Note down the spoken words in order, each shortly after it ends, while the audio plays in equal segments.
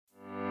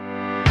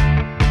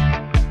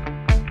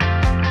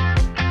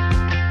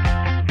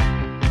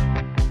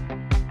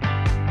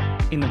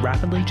In the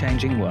rapidly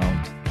changing world,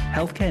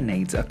 healthcare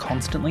needs are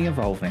constantly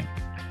evolving,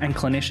 and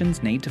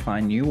clinicians need to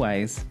find new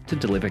ways to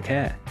deliver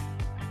care.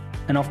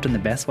 And often the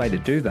best way to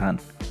do that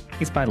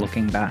is by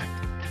looking back.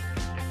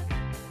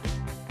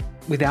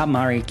 Without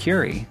Marie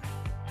Curie,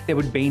 there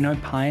would be no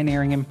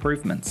pioneering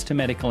improvements to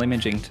medical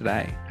imaging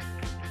today.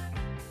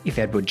 If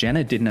Edward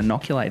Jenner didn't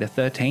inoculate a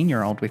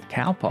 13-year-old with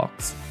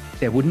cowpox,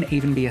 there wouldn't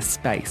even be a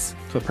space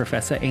for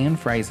Professor Ian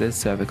Fraser's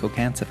cervical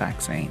cancer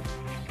vaccine.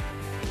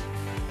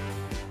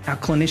 Our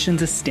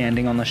clinicians are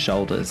standing on the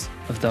shoulders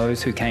of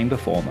those who came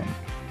before them,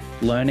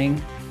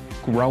 learning,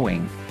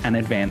 growing, and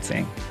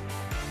advancing.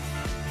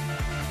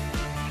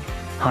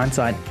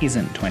 Hindsight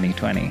isn't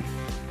 20/20.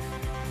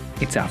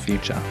 It's our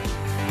future.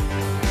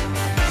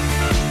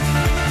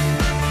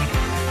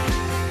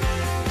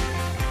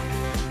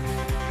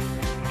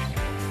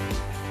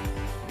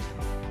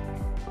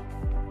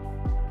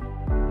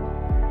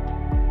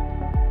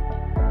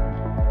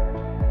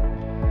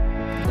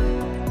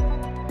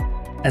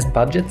 As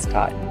budgets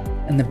tighten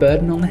and the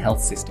burden on the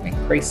health system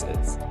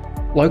increases,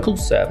 local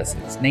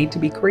services need to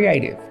be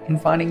creative in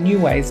finding new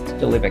ways to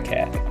deliver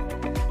care.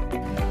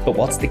 But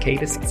what's the key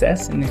to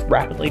success in this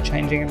rapidly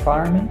changing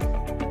environment?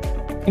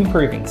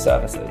 Improving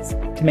services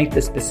to meet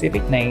the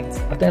specific needs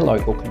of their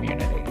local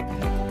community.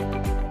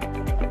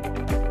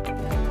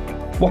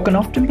 What can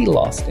often be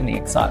lost in the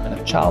excitement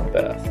of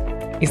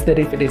childbirth is that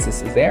if it is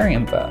a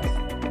caesarean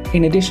birth,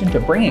 in addition to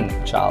bringing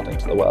the child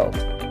into the world,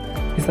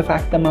 is the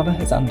fact the mother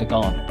has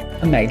undergone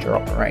a major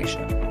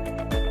operation.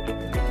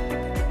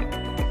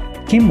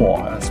 Kym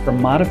Warhurst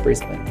from Mater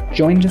Brisbane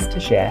joined us to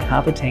share how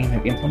the team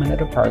have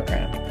implemented a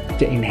program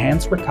to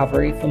enhance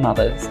recovery for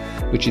mothers,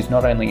 which is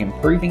not only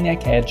improving their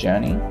care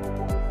journey,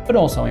 but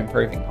also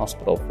improving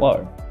hospital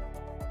flow.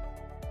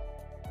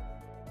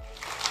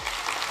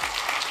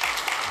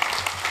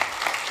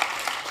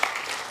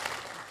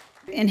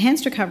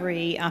 Enhanced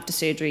recovery after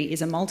surgery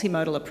is a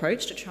multimodal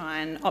approach to try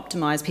and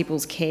optimise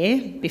people's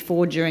care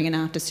before, during and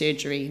after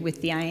surgery,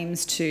 with the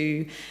aims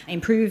to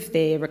improve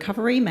their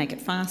recovery, make it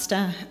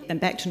faster, and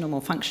back to normal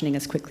functioning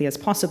as quickly as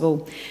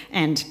possible,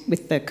 and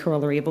with the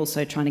corollary of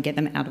also trying to get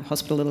them out of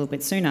hospital a little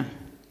bit sooner.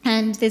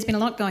 And there's been a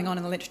lot going on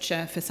in the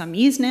literature for some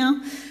years now,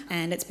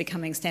 and it's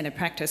becoming standard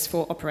practice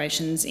for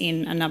operations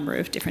in a number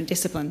of different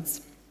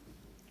disciplines.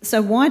 So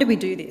why do we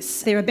do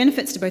this? There are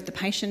benefits to both the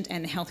patient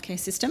and the healthcare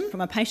system. From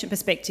a patient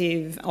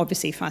perspective,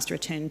 obviously faster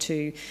return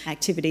to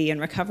activity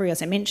and recovery,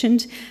 as I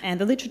mentioned, and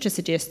the literature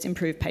suggests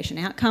improved patient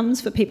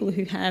outcomes for people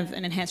who have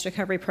an enhanced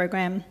recovery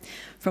program.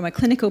 From a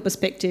clinical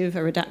perspective,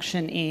 a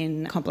reduction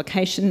in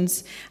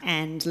complications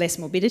and less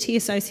morbidity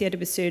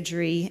associated with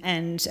surgery,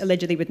 and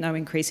allegedly with no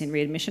increase in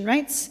readmission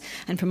rates.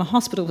 And from a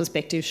hospital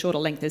perspective, shorter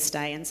length of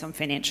stay and some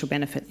financial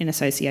benefit in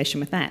association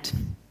with that.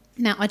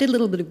 Now, I did a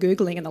little bit of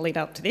Googling in the lead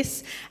up to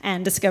this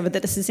and discovered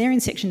that the caesarean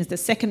section is the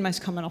second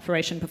most common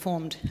operation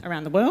performed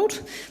around the world,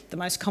 the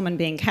most common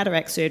being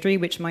cataract surgery,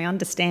 which my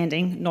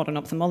understanding, not an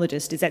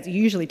ophthalmologist, is that's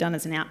usually done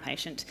as an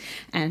outpatient,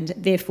 and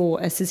therefore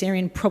a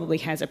caesarean probably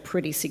has a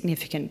pretty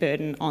significant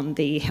burden on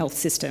the health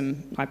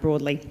system quite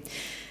broadly.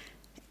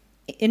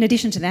 In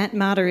addition to that,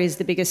 Mater is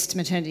the biggest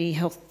maternity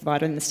health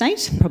provider in the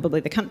state,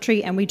 probably the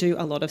country, and we do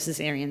a lot of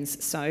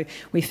caesareans. So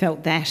we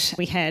felt that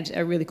we had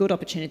a really good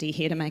opportunity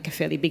here to make a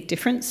fairly big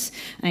difference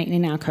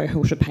in our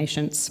cohort of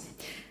patients.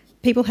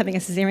 People having a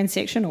caesarean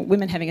section, or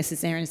women having a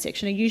caesarean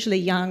section, are usually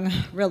young,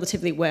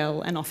 relatively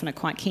well, and often are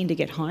quite keen to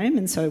get home,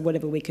 and so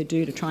whatever we could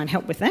do to try and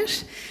help with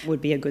that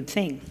would be a good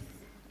thing.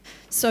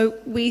 So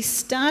we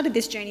started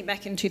this journey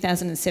back in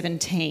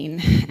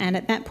 2017, and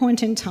at that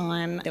point in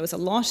time there was a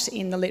lot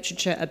in the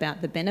literature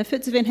about the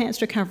benefits of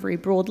enhanced recovery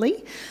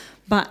broadly,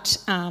 but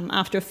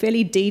after a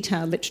fairly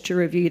detailed literature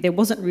review there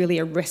wasn't really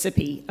a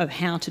recipe of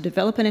how to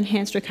develop an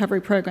enhanced recovery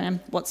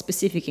program, what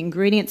specific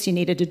ingredients you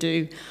needed to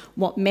do,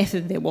 what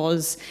method there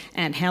was,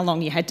 and how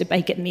long you had to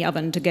bake it in the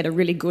oven to get a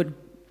really good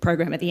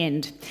program at the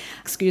end.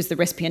 Excuse the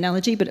recipe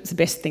analogy, but it's the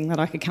best thing that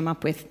I could come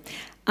up with.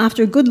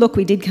 After a good look,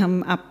 we did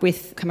come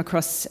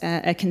across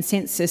a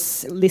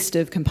consensus list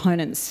of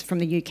components from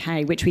the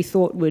UK, which we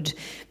thought would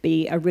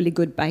be a really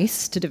good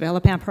base to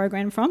develop our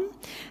program from.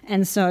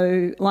 And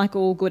so, like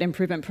all good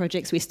improvement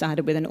projects, we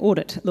started with an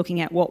audit, looking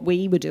at what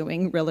we were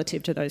doing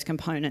relative to those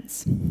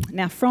components.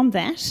 Now, from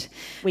that,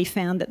 we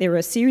found that there were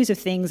a series of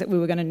things that we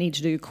were going to need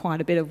to do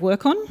quite a bit of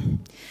work on.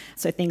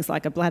 So things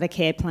like a bladder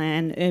care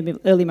plan,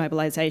 early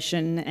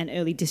mobilisation, an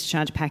early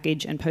discharge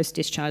package, and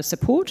post-discharge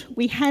support.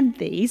 We had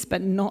these,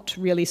 but not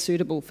really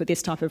suitable for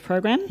this type of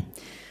program.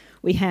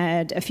 We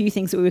had a few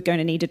things that we were going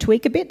to need to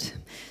tweak a bit.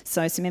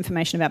 So some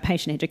information about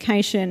patient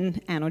education,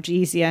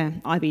 analgesia,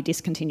 IV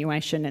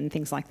discontinuation, and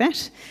things like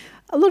that.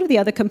 A lot of the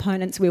other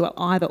components we were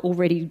either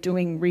already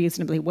doing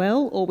reasonably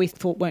well or we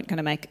thought weren't going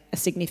to make a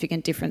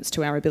significant difference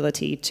to our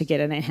ability to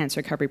get an enhanced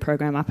recovery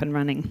program up and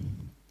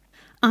running.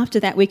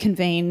 After that, we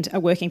convened a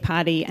working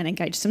party and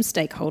engaged some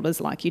stakeholders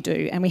like you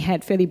do, and we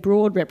had fairly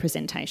broad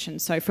representation.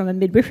 So from a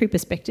midwifery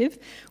perspective,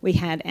 we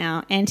had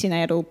our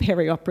antenatal,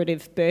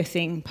 perioperative,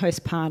 birthing,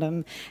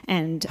 postpartum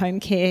and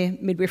home care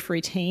midwifery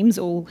teams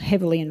all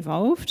heavily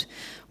involved.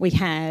 We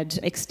had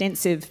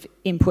extensive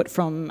input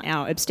from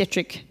our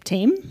obstetric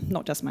team,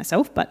 not just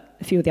myself, but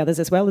a few of the others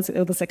as well.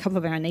 There's a couple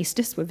of our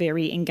anaesthetists were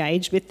very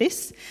engaged with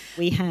this.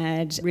 We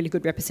had really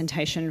good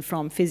representation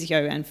from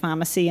physio and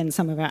pharmacy and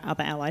some of our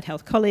other allied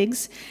health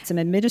colleagues, some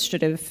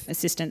administrative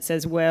assistants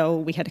as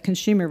well. We had a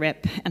consumer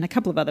rep and a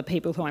couple of other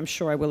people who I'm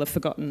sure I will have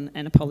forgotten,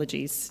 and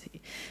apologies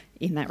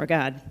in that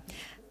regard.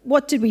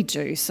 What did we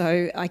do?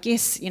 So I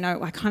guess,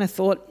 I kind of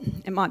thought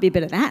it might be a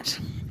bit of that.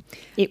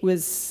 It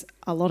was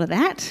a lot of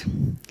that,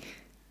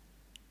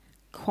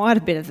 quite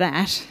a bit of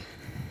that,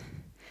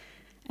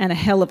 and a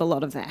hell of a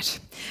lot of that.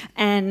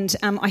 And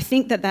I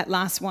think that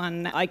last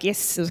one, I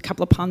guess there's a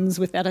couple of puns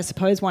with that, I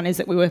suppose. One is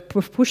that we were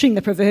pushing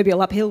the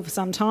proverbial uphill for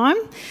some time,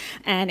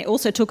 and it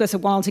also took us a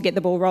while to get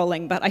the ball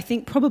rolling. But I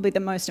think probably the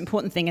most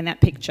important thing in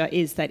that picture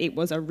is that it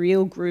was a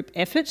real group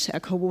effort, a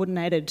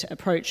coordinated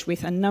approach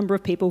with a number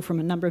of people from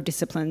a number of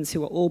disciplines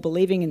who were all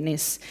believing in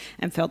this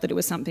and felt that it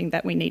was something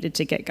that we needed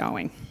to get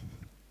going.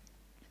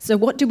 So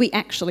what did we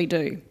actually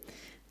do?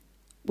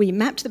 We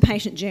mapped the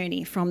patient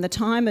journey from the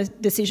time a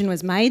decision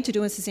was made to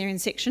do a caesarean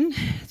section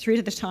through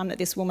to the time that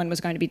this woman was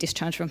going to be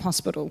discharged from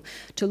hospital,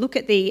 to look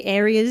at the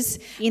areas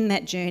in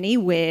that journey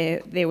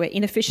where there were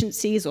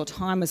inefficiencies or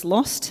time was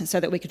lost so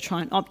that we could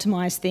try and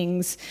optimise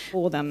things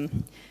for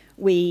them.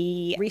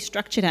 We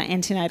restructured our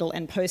antenatal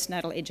and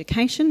postnatal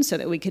education so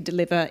that we could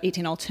deliver it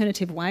in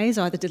alternative ways,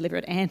 either deliver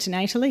it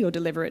antenatally or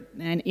deliver it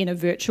in a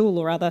virtual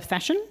or other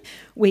fashion.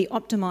 We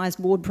optimised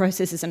ward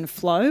processes and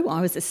flow.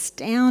 I was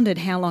astounded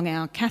how long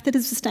our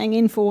catheters were staying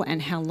in for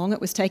and how long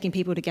it was taking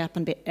people to get up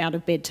and out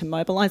of bed to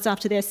mobilise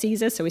after their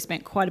caesar, so we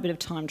spent quite a bit of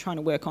time trying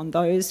to work on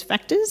those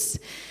factors.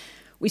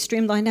 We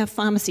streamlined our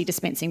pharmacy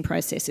dispensing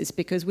processes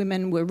because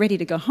women were ready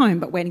to go home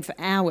but waiting for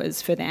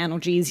hours for the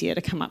analgesia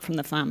to come up from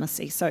the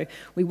pharmacy. So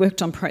we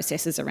worked on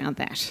processes around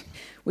that.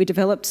 We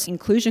developed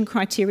inclusion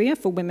criteria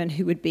for women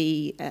who would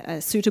be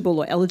suitable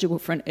or eligible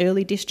for an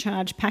early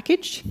discharge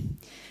package.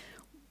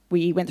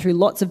 We went through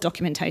lots of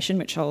documentation,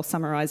 which I'll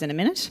summarise in a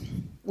minute.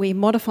 We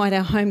modified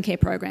our home care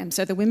program,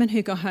 so the women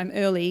who go home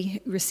early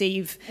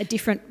receive a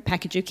different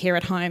package of care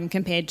at home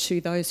compared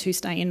to those who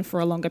stay in for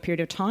a longer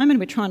period of time, and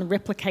we're trying to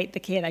replicate the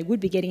care they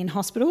would be getting in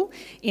hospital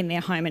in their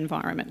home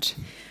environment.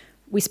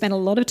 We spent a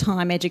lot of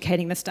time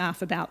educating the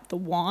staff about the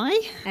why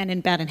and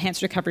about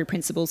enhanced recovery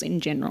principles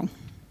in general.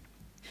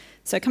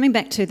 So coming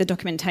back to the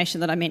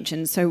documentation that I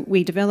mentioned, so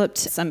we developed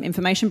some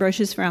information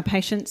brochures for our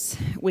patients.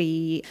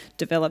 We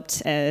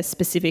developed a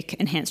specific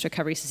enhanced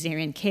recovery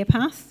caesarean care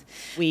path.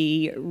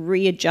 We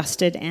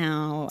readjusted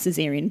our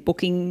caesarean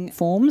booking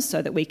forms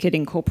so that we could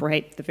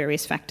incorporate the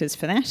various factors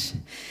for that.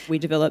 We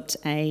developed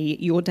a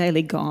Your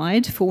Daily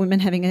Guide for women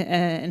having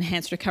an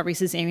enhanced recovery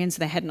caesarean, so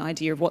they had an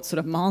idea of what sort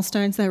of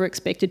milestones they were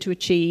expected to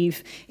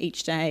achieve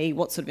each day,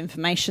 what sort of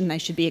information they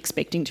should be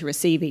expecting to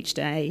receive each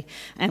day,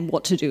 and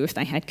what to do if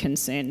they had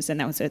concerns. And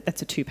that's a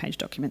 2-page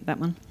document, that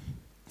one.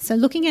 So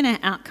looking at our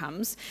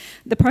outcomes,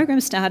 the program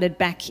started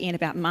back in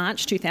about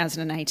March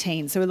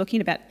 2018. So we're looking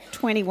at about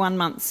 21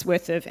 months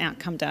worth of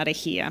outcome data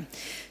here.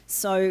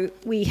 So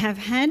we have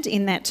had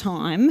in that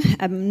time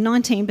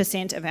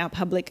 19% of our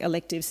public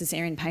elective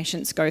caesarean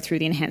patients go through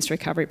the enhanced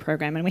recovery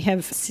program, and we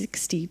have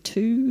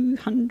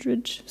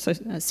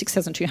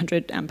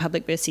 6,200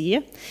 public births a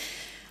year.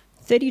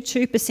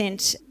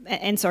 32%,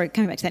 and sorry,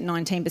 coming back to that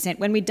 19%,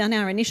 when we'd done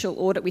our initial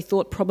audit, we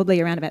thought probably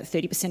around about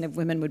 30% of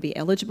women would be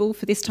eligible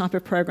for this type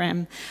of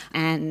program.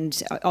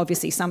 And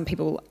obviously some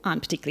people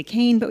aren't particularly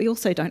keen, but we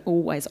also don't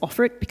always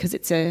offer it because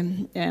it's a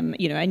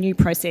new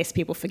process.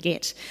 People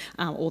forget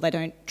or they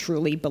don't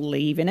truly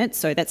believe in it.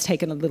 So that's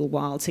taken a little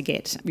while to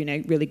get,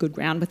 really good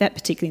ground with that,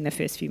 particularly in the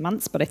first few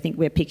months. But I think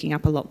we're picking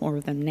up a lot more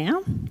of them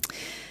now.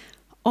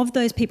 Of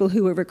those people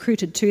who were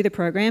recruited to the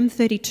program,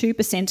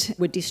 32%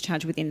 were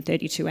discharged within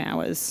 32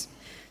 hours.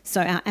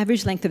 So our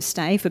average length of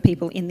stay for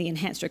people in the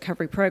enhanced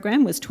recovery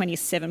program was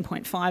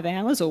 27.5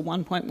 hours or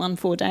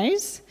 1.14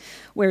 days,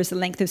 whereas the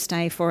length of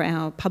stay for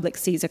our public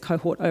Caesar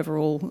cohort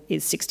overall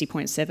is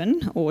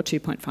 60.7 or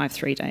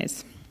 2.53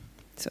 days.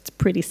 So it's a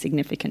pretty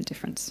significant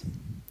difference.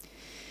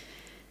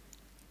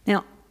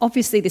 Now,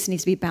 obviously, this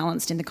needs to be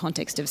balanced in the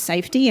context of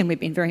safety, and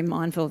we've been very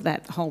mindful of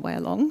that the whole way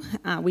along.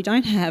 We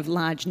don't have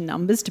large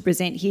numbers to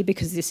present here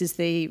because this is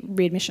the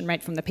readmission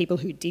rate from the people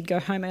who did go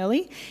home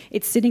early.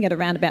 It's sitting at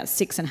around about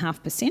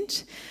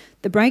 6.5%.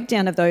 The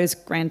breakdown of those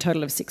grand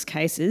total of 6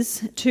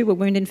 cases, 2 were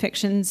wound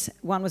infections,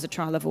 1 was a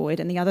trial avoid,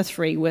 and the other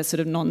 3 were sort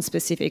of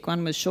non-specific.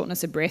 1 was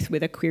shortness of breath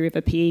with a query of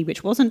a PE,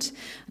 which wasn't.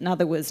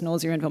 Another was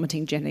nausea and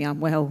vomiting, generally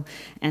unwell.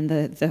 And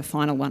the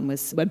final one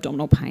was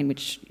abdominal pain,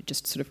 which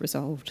just sort of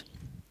resolved.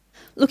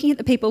 Looking at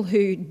the people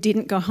who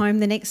didn't go home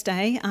the next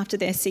day after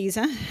their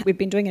Caesar, we've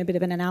been doing a bit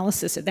of an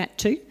analysis of that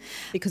too,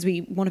 because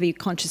we want to be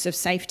conscious of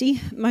safety.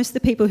 Most of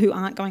the people who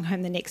aren't going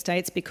home the next day,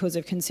 it's because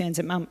of concerns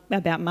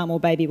about mum or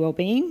baby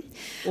wellbeing,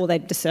 or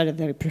they've decided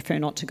they prefer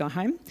not to go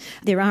home.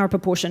 There are a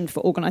proportion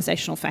for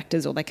organisational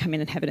factors, or they come in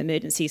and have an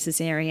emergency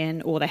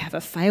caesarean, or they have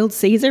a failed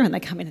Caesar and they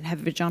come in and have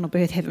a vaginal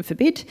birth, heaven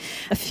forbid.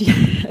 A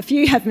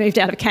few have moved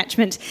out of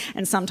catchment,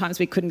 and sometimes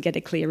we couldn't get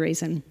a clear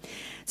reason.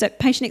 So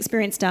patient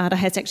experience data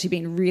has actually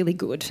been really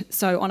good.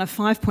 So on a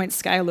 5-point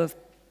scale of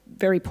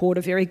very poor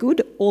to very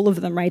good, all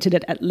of them rated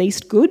it at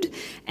least good,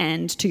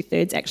 and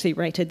 2/3 actually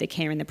rated the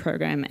care in the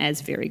program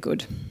as very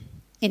good.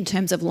 In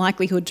terms of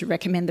likelihood to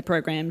recommend the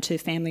program to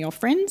family or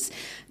friends,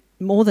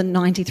 more than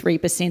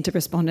 93% of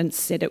respondents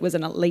said it was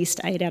an at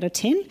least 8 out of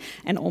 10,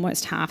 and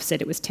almost half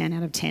said it was 10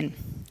 out of 10.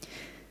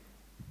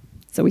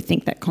 So we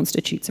think that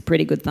constitutes a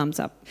pretty good thumbs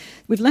up.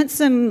 We've learnt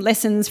some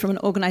lessons from an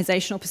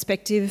organisational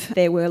perspective.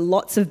 There were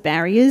lots of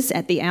barriers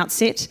at the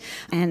outset,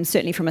 and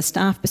certainly from a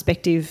staff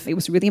perspective, it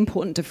was really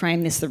important to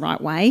frame this the right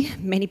way.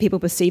 Many people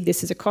perceived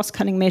this as a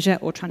cost-cutting measure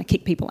or trying to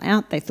kick people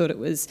out. They thought it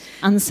was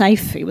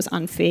unsafe, it was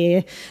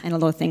unfair, and a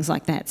lot of things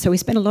like that. So we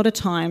spent a lot of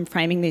time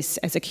framing this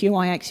as a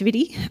QI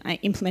activity,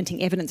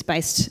 implementing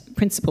evidence-based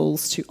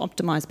principles to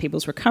optimise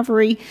people's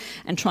recovery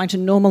and trying to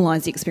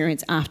normalise the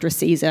experience after a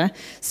Caesar,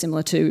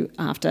 similar to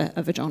after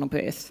a vaginal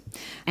birth.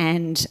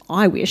 And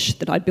I wish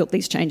that I'd built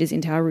these changes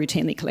into our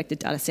routinely collected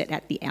data set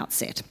at the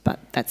outset, but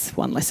that's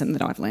one lesson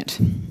that I've learnt.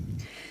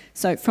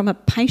 So from a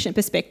patient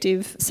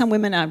perspective, some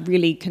women are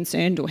really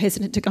concerned or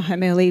hesitant to go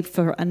home early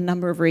for a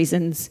number of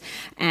reasons,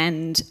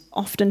 and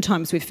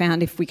oftentimes we've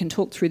found if we can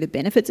talk through the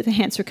benefits of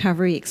enhanced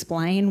recovery,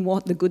 explain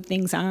what the good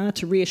things are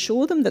to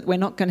reassure them that we're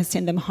not going to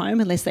send them home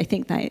unless they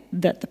think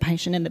that the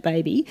patient and the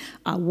baby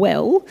are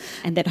well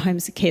and that home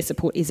care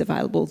support is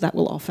available, that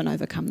will often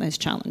overcome those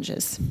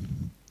challenges.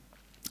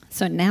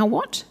 So now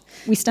what?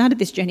 We started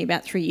this journey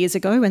about 3 years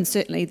ago, and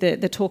certainly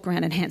the talk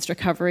around enhanced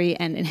recovery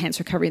and enhanced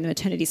recovery in the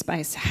maternity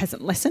space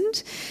hasn't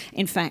lessened.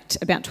 In fact,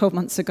 about 12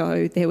 months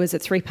ago, there was a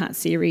 3-part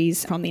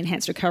series from the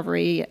Enhanced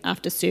Recovery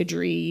After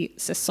Surgery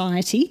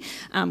Society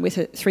with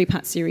a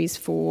 3-part series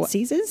for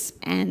Caesars.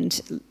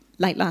 And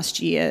late last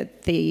year,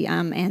 the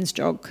Anne's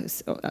Jog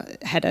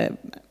had a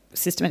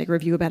systematic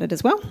review about it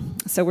as well.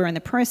 So we're in the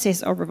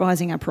process of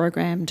revising our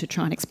program to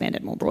try and expand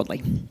it more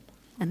broadly.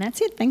 And that's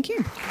it. Thank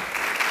you.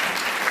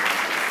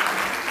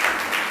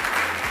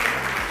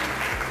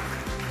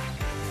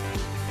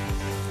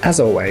 As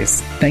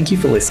always, thank you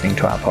for listening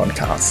to our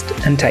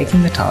podcast and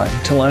taking the time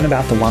to learn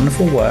about the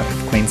wonderful work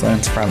of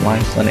Queensland's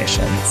frontline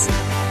clinicians.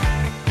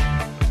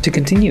 To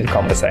continue the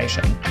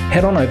conversation,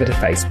 head on over to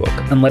Facebook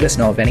and let us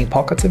know of any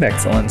pockets of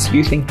excellence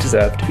you think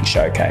deserve to be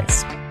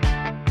showcased.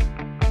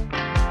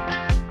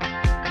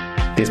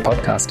 This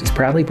podcast is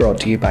proudly brought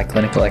to you by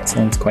Clinical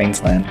Excellence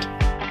Queensland.